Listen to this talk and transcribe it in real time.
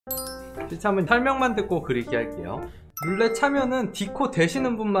시참은 설명만 듣고 그리기 할게요. 룰렛 참여는 디코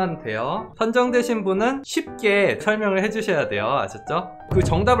되시는 분만 돼요. 선정되신 분은 쉽게 설명을 해주셔야 돼요. 아셨죠? 그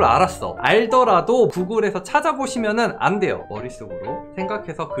정답을 알더라도 구글에서 찾아보시면은 안 돼요. 머릿속으로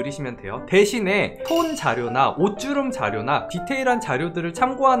생각해서 그리시면 돼요. 대신에 톤 자료나 옷주름 자료나 디테일한 자료들을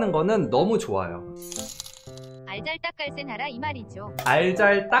참고하는 거는 너무 좋아요. 알잘딱깔센 하라 이 말이죠.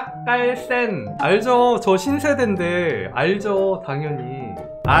 알잘딱깔센 알죠? 저 신세대인데 알죠? 당연히.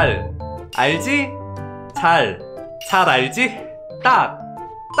 알지? 잘 알지? 딱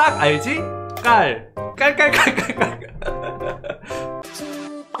알지? 깔깔깔깔깔.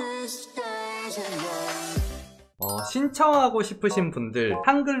 신청하고 싶으신 분들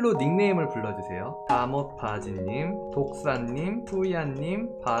한글로 닉네임을 불러주세요. 다못바지님, 독사님, 투야님,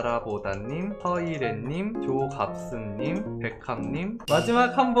 바라보다님, 서이래님, 조갑수님, 백함님.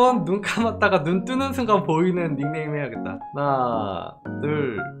 마지막 한번 눈 감았다가 눈 뜨는 순간 보이는 닉네임 해야겠다. 하나,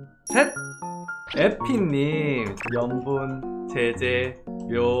 둘, 셋! 에피님, 연분, 제재,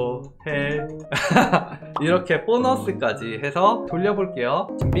 묘, 헬 이렇게 보너스까지 해서 돌려볼게요.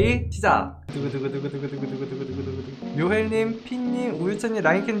 준비 시작. 묘헬님, 피님, 우유천님,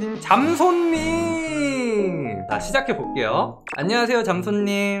 라인캔디님, 잠손님. 자, 시작해볼게요. 안녕하세요,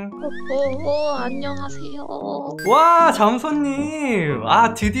 잠손님. 안녕하세요. 와, 잠손님.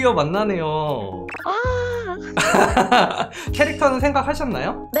 아, 드디어 만나네요. 캐릭터는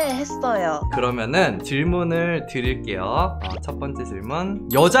생각하셨나요? 네, 했어요. 그러면은 질문을 드릴게요. 첫 번째 질문,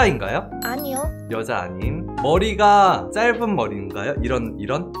 여자인가요? 아니요. 여자 아님. 머리가 짧은 머리인가요? 이런?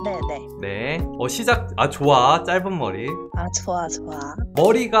 네네. 네. 시작. 좋아. 짧은 머리. 좋아.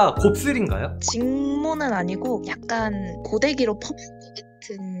 머리가 곱슬인가요? 직모는 아니고 약간 고데기로 퍼만 것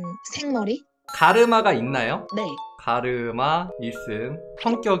같은 생머리? 가르마가 있나요? 네. 가르마 있음.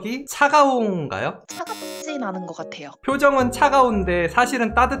 성격이 차가운가요? 차갑진 않은 것 같아요. 표정은 차가운데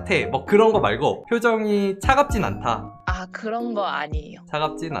사실은 따뜻해. 뭐 그런 거 말고 표정이 차갑진 않다. 그런 거 아니에요.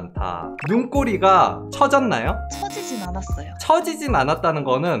 차갑진 않다. 눈꼬리가 처졌나요? 처지진 않았어요. 처지진 않았다는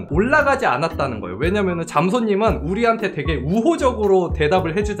거는 올라가지 않았다는 거예요. 왜냐면은 잠소님은 우리한테 되게 우호적으로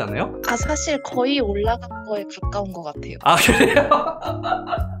대답을 해주잖아요. 사실 거의 올라간 거에 가까운 것 같아요. 그래요?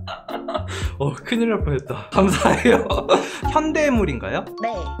 큰일 날 뻔했다. 감사해요. 현대물인가요?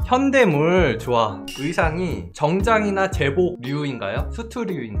 네. 현대물. 좋아. 의상이 정장이나 제복류인가요?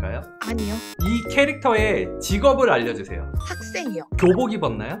 수트류인가요? 아니요. 이 캐릭터의 직업을 알려주세요. 학생이요. 교복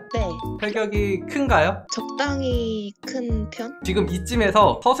입었나요? 네. 체격이 큰가요? 적당히 큰 편? 지금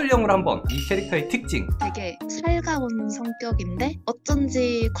이쯤에서 서술형으로 한번 이 캐릭터의 특징. 되게 살가운 성격인데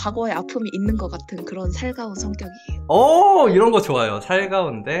어쩐지 과거에 아픔이 있는 것 같은 그런 살가운 성격이에요. 이런 거 좋아요.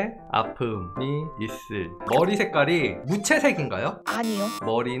 살가운데 아픔이 있을. 머리 색깔이 무채색인가요? 아니요.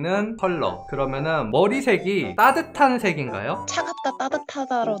 머리는 컬러. 그러면은 머리색이 따뜻한 색인가요? 차갑다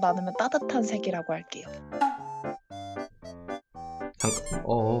따뜻하다로 나누면 따뜻한 색이라고 할게요. 잠깐.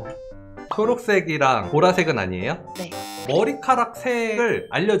 초록색이랑 보라색은 아니에요? 네. 머리카락 색을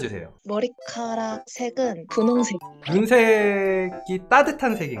알려주세요. 머리카락 색은 분홍색. 눈색이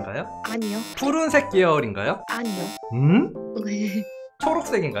따뜻한 색인가요? 아니요. 푸른색 계열인가요? 아니요. 네.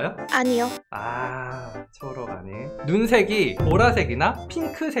 초록색인가요? 아니요. 초록 아니. 눈색이 보라색이나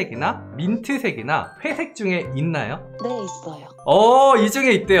핑크색이나 민트색이나 회색 중에 있나요? 네, 있어요. 이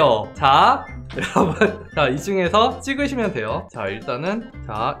중에 있대요. 자, 여러분, 이 중에서 찍으시면 돼요. 자, 일단은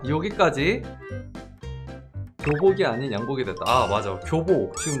여기까지. 교복이 아닌 양복이 됐다. 맞아,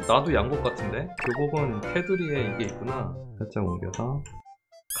 교복. 지금 나도 양복 같은데. 교복은 테두리에 이게 있구나. 살짝 옮겨서.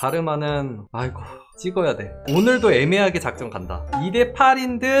 가르마는 찍어야 돼. 오늘도 애매하게 작전 간다. 2대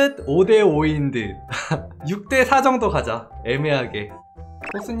 8인 듯 5대 5인 듯 6대 4 정도 가자. 애매하게.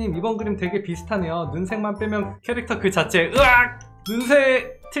 콕스님, 이번 그림 되게 비슷하네요. 눈색만 빼면 캐릭터 그 자체. 으악!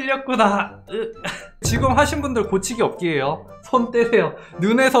 눈색 틀렸구나. 지금 하신 분들 고치기 없기에요. 손 떼세요.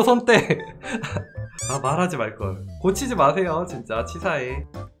 눈에서 손 떼. 말하지 말걸. 고치지 마세요. 진짜 치사해.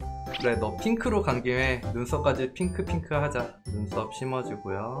 그래, 너 핑크로 간 김에 눈썹까지 핑크 하자. 눈썹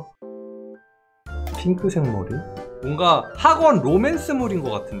심어주고요. 핑크색 머리? 뭔가 학원 로맨스물인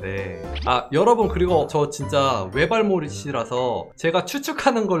것 같은데. 여러분, 그리고 저 진짜 외발모리시라서 제가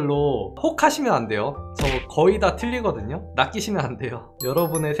추측하는 걸로 혹하시면 안 돼요. 저 거의 다 틀리거든요. 낚이시면 안 돼요.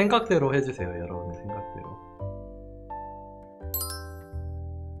 여러분의 생각대로 해주세요. 여러분의 생각대로.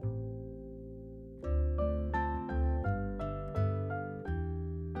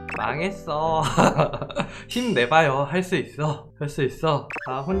 망했어. 힘내봐요. 할 수 있어. 할 수 있어.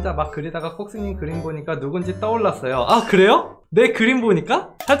 혼자 막 그리다가 콕스님 그림 보니까 누군지 떠올랐어요. 그래요? 내 그림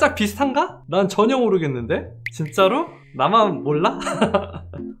보니까? 살짝 비슷한가? 난 전혀 모르겠는데? 진짜로? 나만 몰라?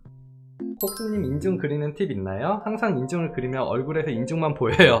 콕스님 인중 그리는 팁 있나요? 항상 인중을 그리면 얼굴에서 인중만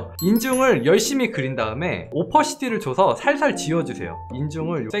보여요. 인중을 열심히 그린 다음에 오퍼시티를 줘서 살살 지워주세요.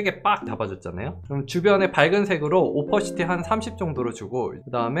 인중을 세게 빡 잡아줬잖아요. 그럼 주변에 밝은 색으로 오퍼시티 한 30 정도로 주고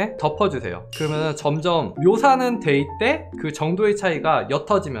그 다음에 덮어주세요. 그러면 점점 묘사는 돼 있대 그 정도의 차이가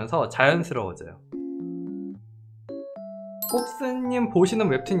옅어지면서 자연스러워져요. 콕스님 보시는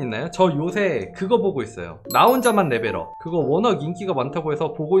웹툰 있나요? 저 요새 그거 보고 있어요. 나 혼자만 레벨업. 그거 워낙 인기가 많다고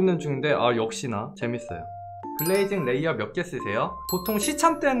해서 보고 있는 중인데 아 역시나 재밌어요. 글레이징 레이어 몇 개 쓰세요? 보통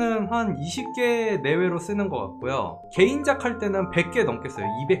시참 때는 한 20개 내외로 쓰는 것 같고요. 개인작 할 때는 100개 넘게 써요.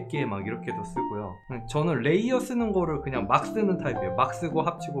 200개 막 이렇게도 쓰고요. 저는 레이어 쓰는 거를 그냥 막 쓰는 타입이에요. 막 쓰고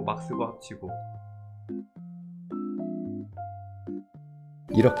합치고 막 쓰고 합치고.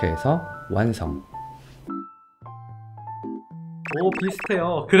 이렇게 해서 완성. 오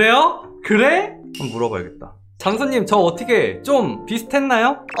비슷해요. 그래요? 그래? 한번 물어봐야겠다. 장소님 저 어떻게 좀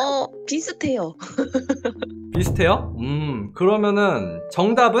비슷했나요? 비슷해요. 비슷해요? 그러면은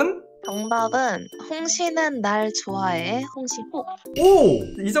정답은? 정답은 홍시는 날 좋아해. 홍시호.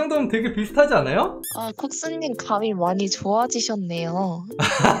 오! 이 정도면 되게 비슷하지 않아요? 콕스님 감이 많이 좋아지셨네요.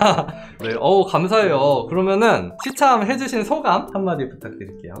 네, 감사해요. 그러면은 시참 해주신 소감 한마디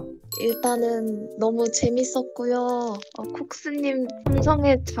부탁드릴게요. 일단은 너무 재밌었고요. 콕스님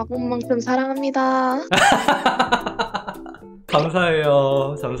삼성의 작업만큼 사랑합니다.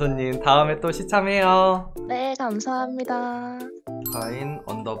 감사해요, 잠수님. 다음에 또 시참해요. 네, 감사합니다. 가인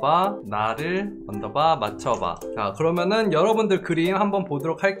언더바 나를 언더바 맞춰봐. 자, 그러면은 여러분들 그림 한번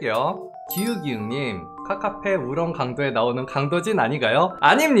보도록 할게요. 기우기우님, 카카페 우렁 강도에 나오는 강도진 아니가요?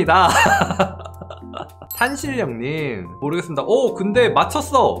 아닙니다. 산실령님, 모르겠습니다. 근데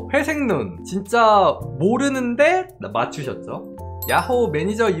맞췄어. 회색 눈. 진짜 모르는데 맞추셨죠? 야호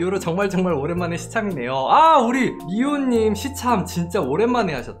매니저 이후로 정말 오랜만에 시참이네요. 우리 이호님 시참 진짜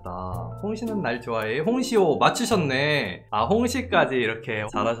오랜만에 하셨다. 홍시는 날 좋아해. 홍시호 맞추셨네. 홍시까지 이렇게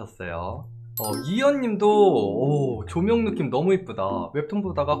잘하셨어요. 이현님도 조명 느낌 너무 이쁘다. 웹툰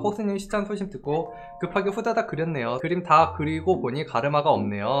보다가 콕스님 시참 소식 듣고 급하게 후다닥 그렸네요. 그림 다 그리고 보니 가르마가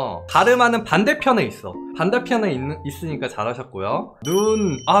없네요. 가르마는 반대편에 있어. 반대편에 있으니까 잘하셨고요.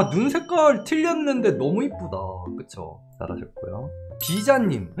 눈 색깔 틀렸는데 너무 이쁘다. 그쵸? 잘하셨고요.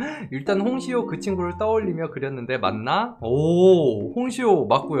 비자님, 일단 홍시호 그 친구를 떠올리며 그렸는데 맞나? 오, 홍시호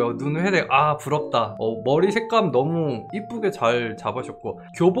맞고요. 눈 회색. 부럽다. 머리 색감 너무 이쁘게 잘 잡으셨고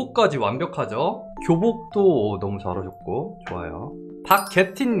교복까지 완벽하죠? 교복도 너무 잘하셨고 좋아요.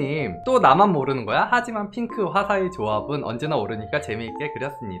 박개티님, 또 나만 모르는 거야? 하지만 핑크 화사의 조합은 언제나 오르니까 재미있게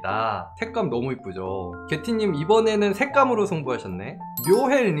그렸습니다. 색감 너무 이쁘죠? 개티님 이번에는 색감으로 승부하셨네.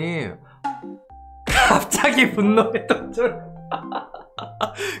 묘헬님, 갑자기 분노했던 줄.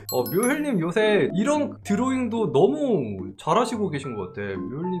 묘헬님 요새 이런 드로잉도 너무 잘하시고 계신 것 같아.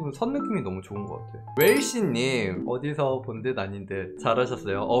 묘헬님은 선 느낌이 너무 좋은 것 같아. 웰시님, 어디서 본 듯 아닌 듯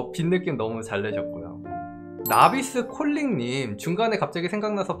잘하셨어요. 빛 느낌 너무 잘 내셨고요. 나비스 콜링님, 중간에 갑자기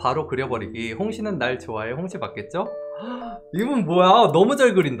생각나서 바로 그려버리기. 홍시는 날 좋아해. 홍시 맞겠죠? 이분 뭐야, 너무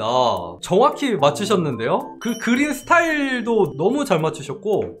잘 그린다. 정확히 맞추셨는데요? 그 그린 스타일도 너무 잘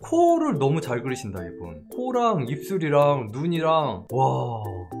맞추셨고 코를 너무 잘 그리신다. 이분 코랑 입술이랑 눈이랑, 와,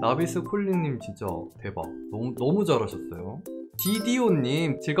 나비스 콜링님 진짜 대박. 너무 잘하셨어요.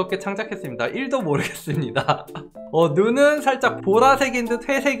 디디오님, 즐겁게 창작했습니다. 1도 모르겠습니다. 눈은 살짝 보라색인 듯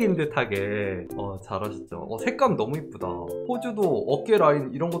회색인 듯하게 잘하셨죠. 색감 너무 이쁘다. 포즈도 어깨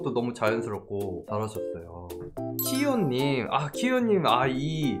라인 이런 것도 너무 자연스럽고 잘하셨어요. 키오님, 키오님,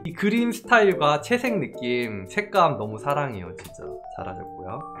 이 그림 스타일과 채색 느낌, 색감 너무 사랑해요. 진짜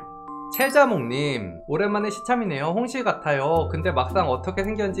잘하셨고요. 채자몽님, 오랜만에 시참이네요. 홍시 같아요. 근데 막상 어떻게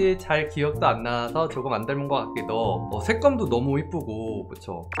생겼는지 잘 기억도 안 나서 조금 안 닮은 것 같기도. 색감도 너무 이쁘고,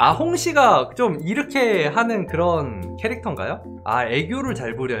 그쵸? 홍시가 좀 이렇게 하는 그런 캐릭터인가요? 애교를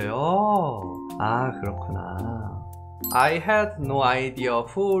잘 부려요. 그렇구나. I had no idea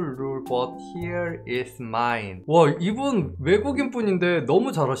who ruled, but here is mine. 와, 이분 외국인 분인데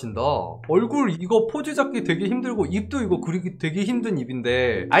너무 잘하신다. 얼굴 이거 포즈 잡기 되게 힘들고 입도 이거 그리기 되게 힘든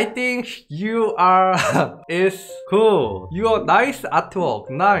입인데 I think you are is good. Your nice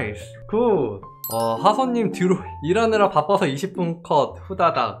artwork. Nice. Good. 하선님 뒤로 일하느라 바빠서 20분 컷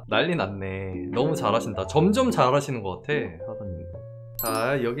후다닥 난리 났네. 너무 잘하신다. 점점 잘하시는 것 같아, 하선님.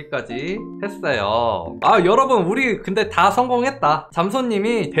 자, 여기까지 했어요. 여러분, 우리 근데 다 성공했다.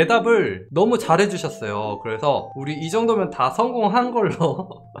 잠소님이 대답을 너무 잘해주셨어요. 그래서 우리 이 정도면 다 성공한 걸로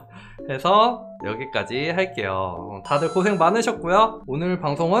해서 여기까지 할게요. 다들 고생 많으셨고요. 오늘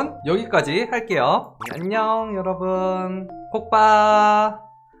방송은 여기까지 할게요. 안녕 여러분. 꼭 봐.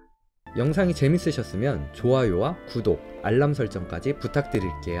 영상이 재밌으셨으면 좋아요와 구독, 알람 설정까지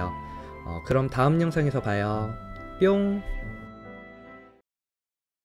부탁드릴게요. 그럼 다음 영상에서 봐요. 뿅.